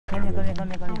Come here, come here, come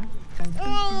here, come here.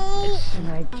 It's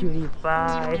my cutie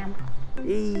pie.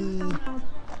 Hey.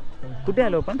 कुठे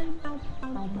आलो आपण?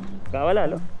 गावाला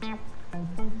आलो?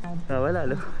 गावाला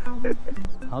आलो?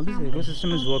 How this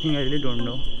ecosystem is working, I really don't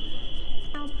know.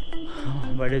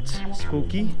 But it's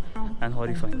spooky and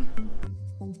horrifying.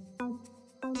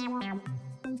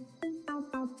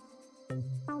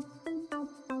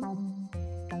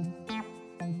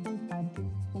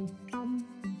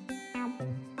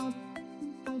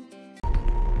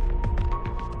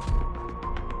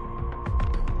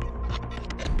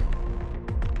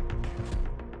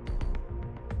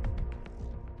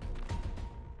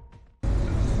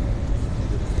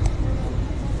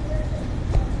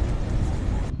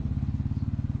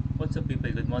 What's up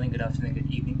people, good morning, good afternoon, good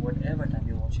evening, whatever time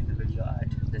you're watching the video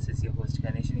at. This is your host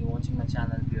Ganesh and you're watching my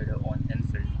channel Bearder on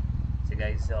Enfield. So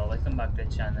guys, welcome back to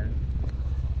the channel.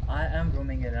 I am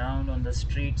roaming around on the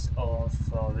streets of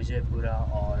Vijaypura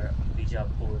or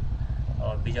Bijapur.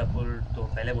 Bijapur to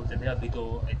pehle bolte the, abhi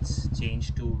to it's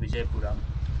changed to Vijaypura,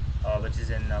 which is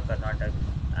in Karnataka.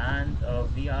 And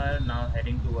we are now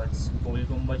heading towards Gol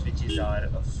Gumbaz, which is our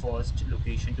first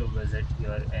location to visit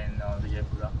here in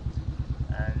Vijaypura.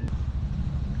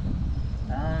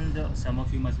 And some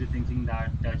of you must be thinking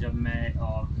that जब मैं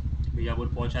बीजापुर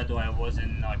पहुंचा तो I was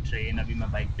in train. अभी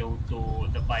मैं bike पे हूँ,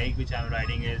 तो the bike which I'm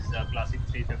riding is classic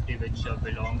 350 which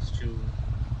belongs to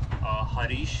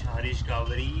Harish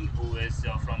Kaveri, who is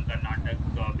from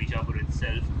Karnataka, Bijapur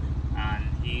itself, and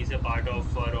he is a part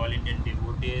of Royal Indian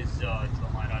Devotees, जो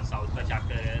हमारा South का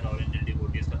chapter है Royal Indian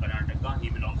Devotees का Karnataka. He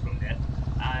belongs from there.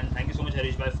 And thank you so much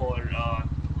Harish bhai for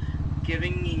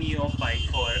giving me your bike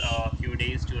for a few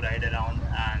days to ride around.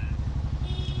 And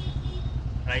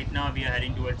right now we are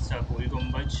heading towards Gol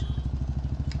Gumbaz.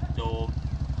 So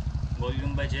Gol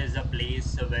Gumbaz is a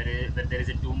place where there is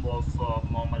a tomb of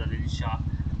Mohammed Adil Shah.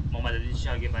 Mohammed Adil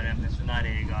Shah के बारे में आपने सुना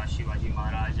रहेगा. Shivaji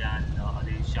Maharaj and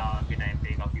Adil Shah के time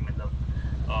पे काफ़ी मतलब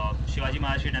शिवाजी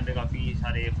महाराज के टाइम पे काफ़ी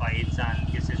सारे फाइट्स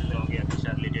एंड किस्से सुने होंगे आपके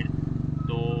साथ रिलेटेड.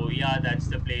 तो yeah, that's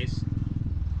the place.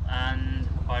 And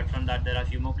apart from that, there are a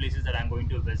few more places that I'm going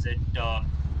to visit,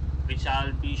 which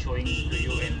I'll be showing to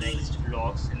you in next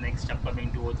vlogs, in next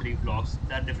upcoming 2 or 3 vlogs.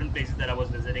 There are different places that I was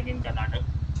visiting in Karnataka.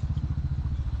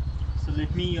 So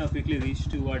let me quickly reach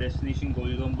to our destination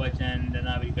Gol Gumbaz, and then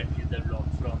I will continue the vlog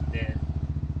from there.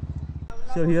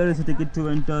 So here is a ticket to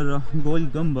enter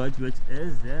Gol Gumbaz, which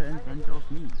is there in front of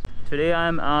me. Today I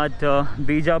am at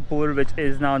Bijapur, which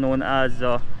is now known as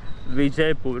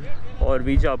Vijaypur or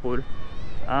Vijapur.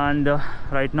 And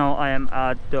right now I am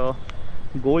at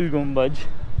Gol Gumbaz.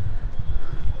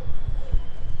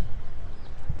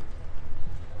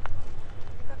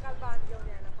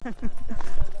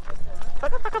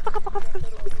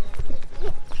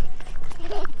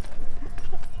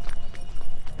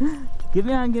 Give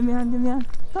me a hand, give me a hand, give me a hand.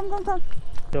 Come.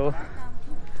 So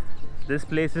this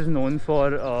place is known for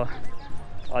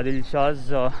Adil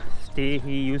Shah's stay.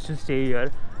 He used to stay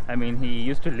here. I mean, he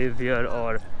used to live here,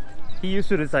 or he used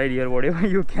to reside here, whatever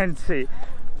you can say.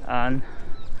 And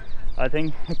I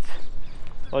think it's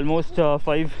almost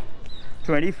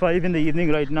 5:25 in the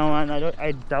evening right now, and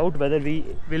I doubt whether we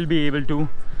will be able to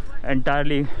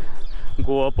entirely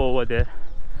go up over there.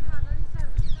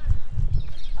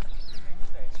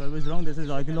 So I was wrong. This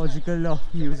is archaeological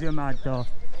museum at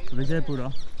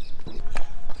Vijaypura.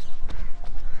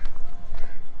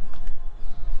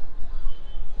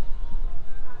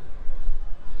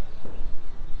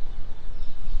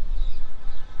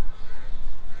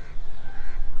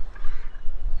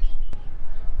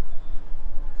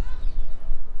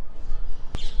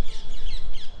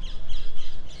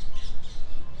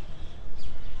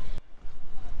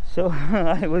 So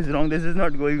I was wrong. This is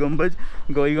not Gol Gumbaz.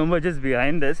 Gol Gumbaz is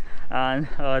behind this, and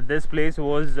this place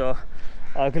was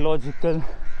archaeological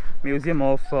museum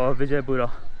of Vijaypura.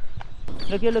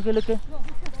 Look here.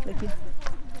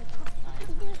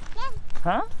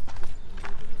 Huh?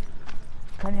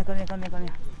 Come here.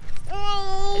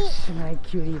 It's my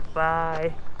cutie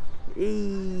pie.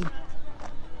 Hey.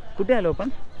 कुठे आलो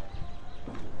आपण?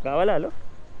 गावाला आलो.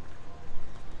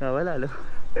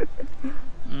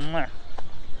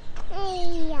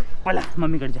 Pala,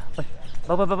 mummy कडे जा. Bak.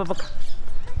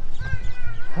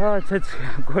 It's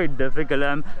quite difficult.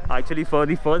 I'm actually for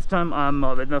the first time I'm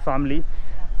with my family.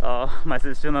 My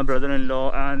sister, my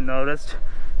brother-in-law, and rest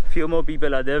few more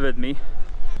people are there with me.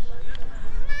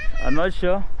 I'm not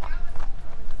sure.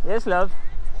 Yes, love.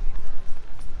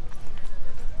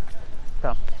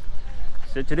 Come.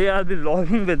 So today I'll be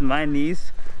vlogging with my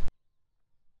niece.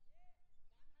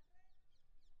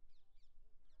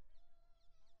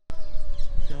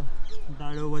 So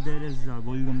that over there is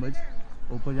Gol Gumbaz.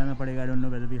 ऊपर जाना पड़ेगा. I don't know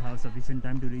whether we have sufficient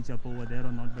time to reach up over there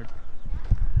or not, but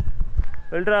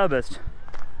we'll try our best.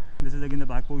 This is again the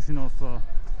back portion of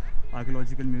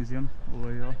archaeological museum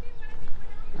over here,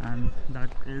 and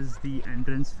that is the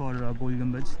entrance for Gol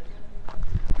Gumbaz.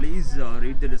 Please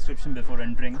read the description before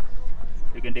entering.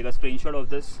 You can take a screenshot of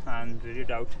this and read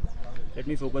it out. Let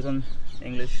me focus on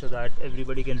English so that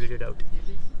everybody can read it out.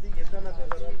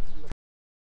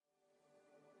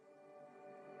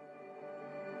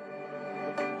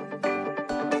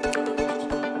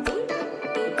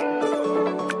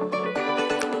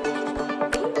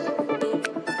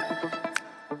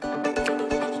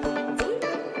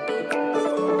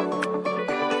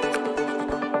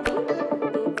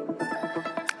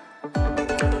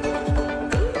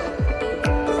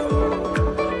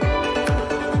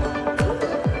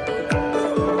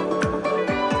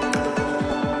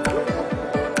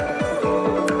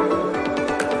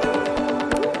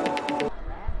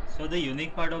 The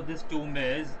unique part of this tomb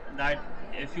is that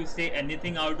if you say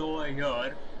anything out over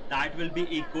here, that will be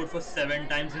echoed for 7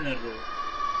 times in a row.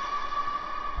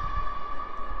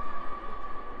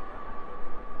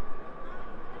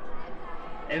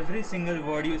 Every single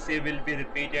word you say will be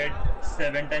repeated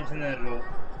 7 times in a row.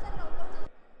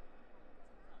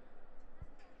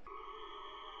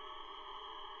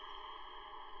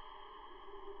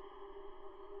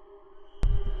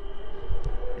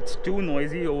 It's too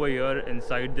noisy over here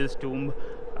inside this tomb,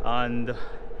 and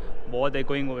बहुत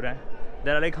echoing हो रहा है.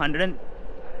 There are like 100 and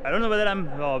I don't know whether I'm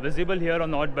visible here or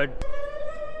not, but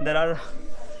there are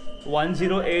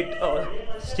 108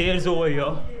 stairs over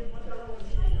here.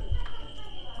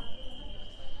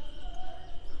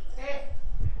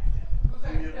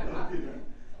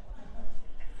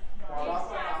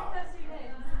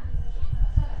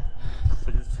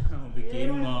 So just we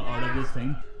came out of this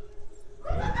thing.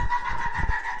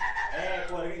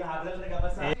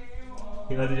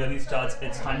 Here the journey starts.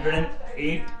 It's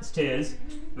 108 stairs,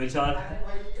 which are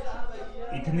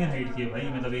इतने height की है भाई,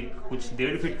 मतलब एक कुछ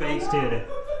 1.5 feet का एक stair है.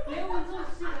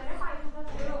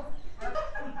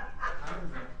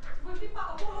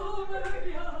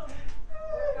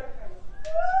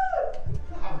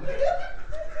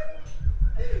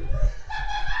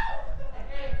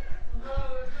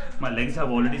 My legs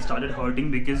have already started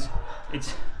hurting because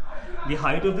it's the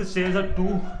height of the stairs are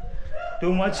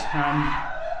too much,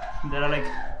 and there are like,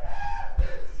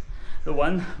 the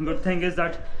one good thing is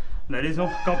that there is no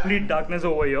complete darkness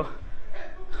over here.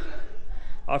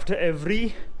 After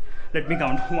every, let me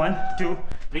count, 1 2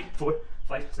 3 4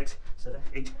 5 6 7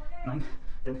 8 9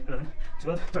 10 11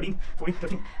 12 13 14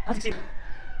 15 16.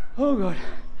 Oh god.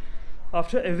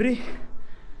 After every,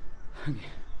 okay,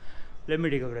 let me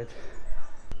take a breath.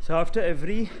 So after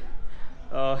every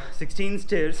 16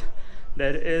 stairs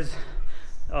there is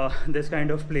this kind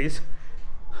of place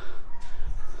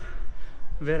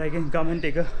where I can come and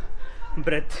take a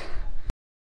breath.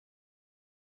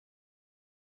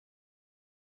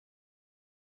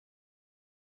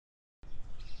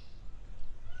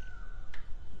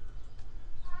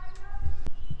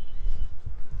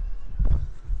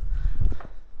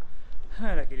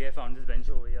 Luckily I found this bench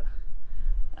over here.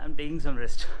 I'm taking some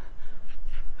rest.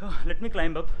 Oh, let me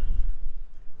climb up.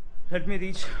 Let me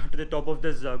reach to the top of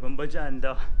this gumbaz, and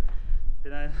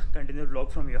then I'll continue the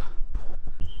vlog from here.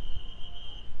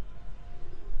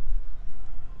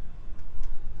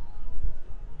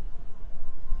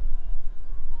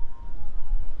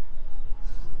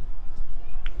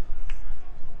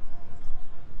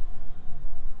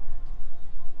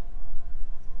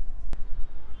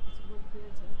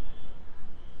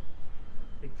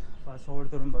 Fast forward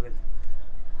करूँ बगल.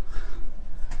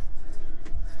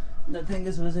 Nothing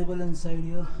is visible inside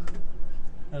here.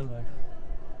 Oh god,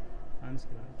 I'm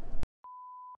scared.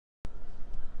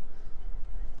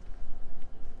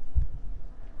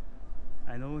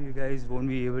 I know you guys won't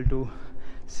be able to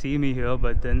see me here,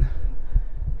 but then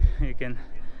you can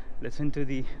listen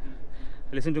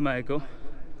to my echo,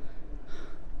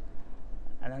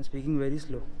 and I'm speaking very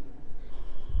slow.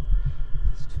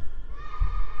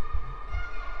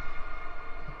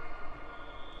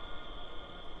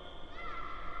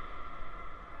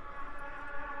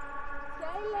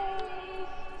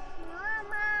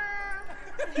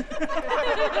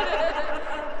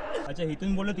 अच्छा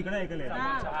इथून बोललो तिकडे ऐकलं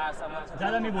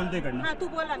ज्यादा मी बोलते इकडनं. हां तू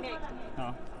बोला मी ऐकते.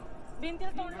 हां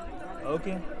भिंतीला तोंड.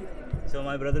 Okay, so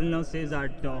my brother-in-law says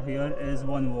that here is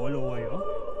one wall over here.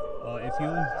 If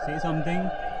you say something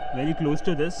very close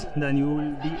to this, then you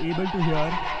will be able to hear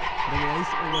the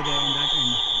voice over there in that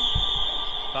end.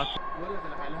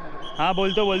 हाँ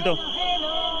बोलतो.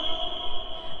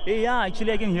 Hey, yeah,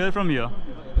 actually I can hear from here.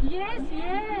 Yes.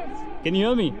 Can you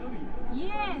hear me?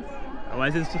 Yes. Why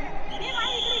is this?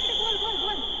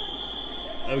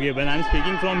 Okay, when I'm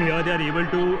speaking from here, they are able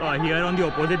to hear on the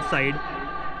opposite side.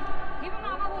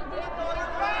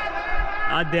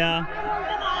 Adya.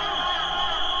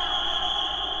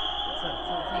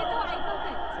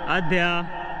 Adya.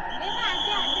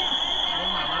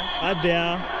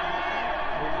 Adya.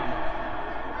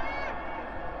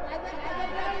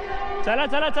 Chala,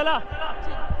 chala, chala.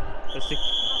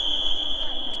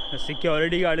 The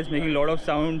security guard is making a lot of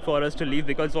sound for us to leave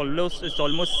because it's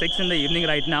almost 6 in the evening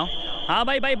right now. हाँ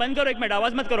भाई भाई बंद करो एक minute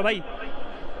आवाज़ मत करो भाई.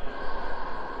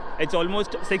 It's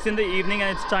almost 6 in the evening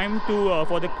and it's time to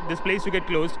for this place to get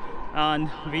closed, and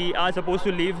we are supposed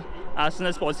to leave as soon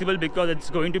as possible because it's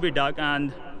going to be dark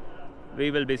and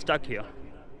we will be stuck here.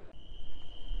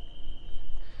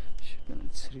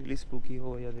 It's really spooky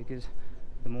over here because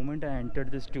the moment I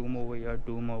entered this tomb over here,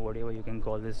 tomb or whatever you can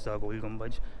call this, Gol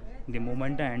Gumbaz, the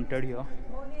moment I entered here,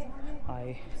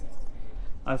 I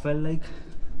felt like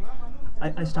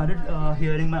I started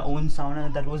hearing my own sound,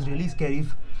 and that was really scary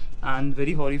and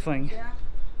very horrifying.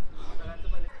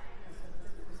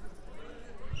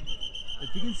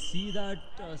 If you can see that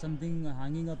something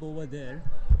hanging up over there.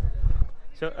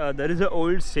 So there is an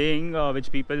old saying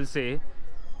which people say.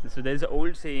 So there is an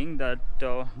old saying that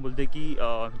बोलते कि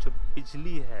जो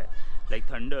बिजली है, like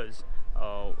thunders,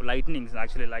 lightnings,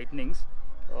 actually lightnings,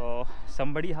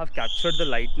 somebody have captured the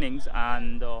lightnings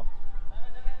and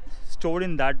stored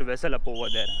in that vessel up over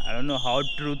there. I don't know how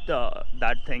true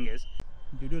that thing is.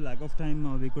 Due to lack of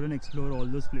time, we couldn't explore all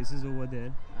those places over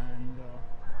there. And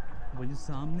वो जो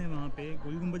सामने वहाँ पे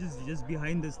गोल गुम्बज is just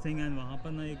behind this thing, and वहाँ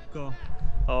पर ना एक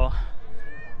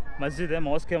मस्जिद है,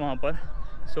 मॉस्क है वहाँ पर.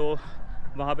 So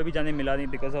वहाँ पे भी जाने मिला नहीं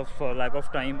because of lack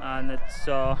of time, and it's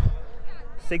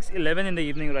 6:11 in the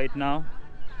evening right now.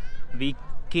 We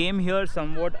came here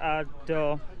somewhat at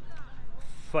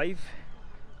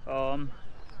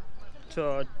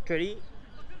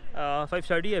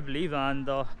 5:30 I believe, and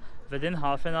within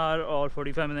half an hour or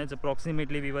 45 minutes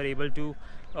approximately we were able to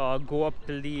go up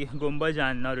till the Gumbaz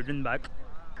and return back.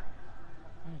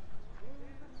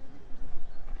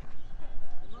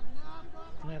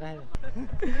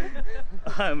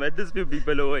 I met these few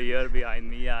people over here behind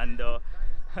me, and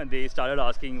they started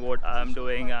asking what I am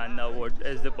doing and what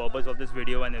is the purpose of this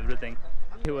video and everything.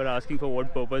 They were asking for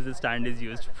what purpose the stand is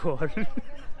used for.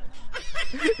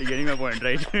 You're getting my point,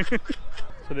 right?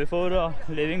 So before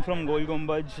leaving from Gol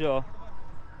Gumbaz,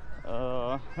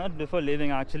 not before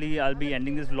leaving actually, I'll be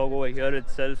ending this vlog over here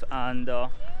itself, and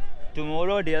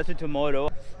tomorrow, day after tomorrow,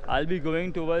 I'll be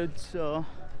going towards so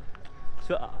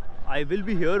I will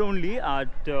be here only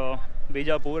at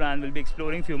Bijapur, and will be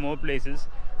exploring few more places.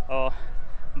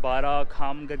 Bara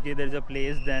Kham karke there's a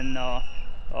place, then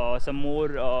some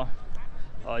more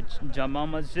Jama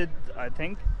Masjid, I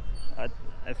think,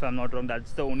 if I'm not wrong,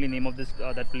 that's the only name of this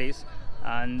that place.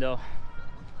 And there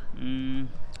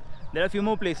are a few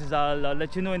more places. I'll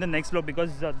let you know in the next vlog,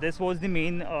 because this was the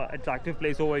main attractive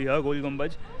place over here, Gol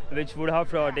Gumbaz, which would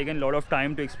have taken a lot of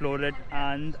time to explore it.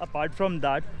 And apart from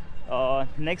that,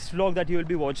 next vlog that you will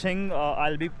be watching,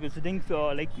 I'll be visiting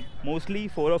like mostly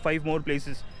 4 or 5 more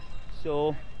places,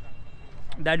 so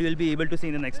that you will be able to see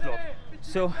in the next vlog.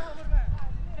 So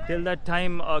till that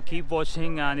time, keep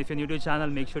watching, and if you're new to the channel,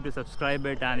 make sure to subscribe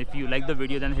it, and if you like the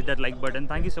video, then hit that like button.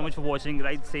 Thank you so much for watching.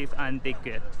 Ride safe and take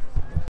care.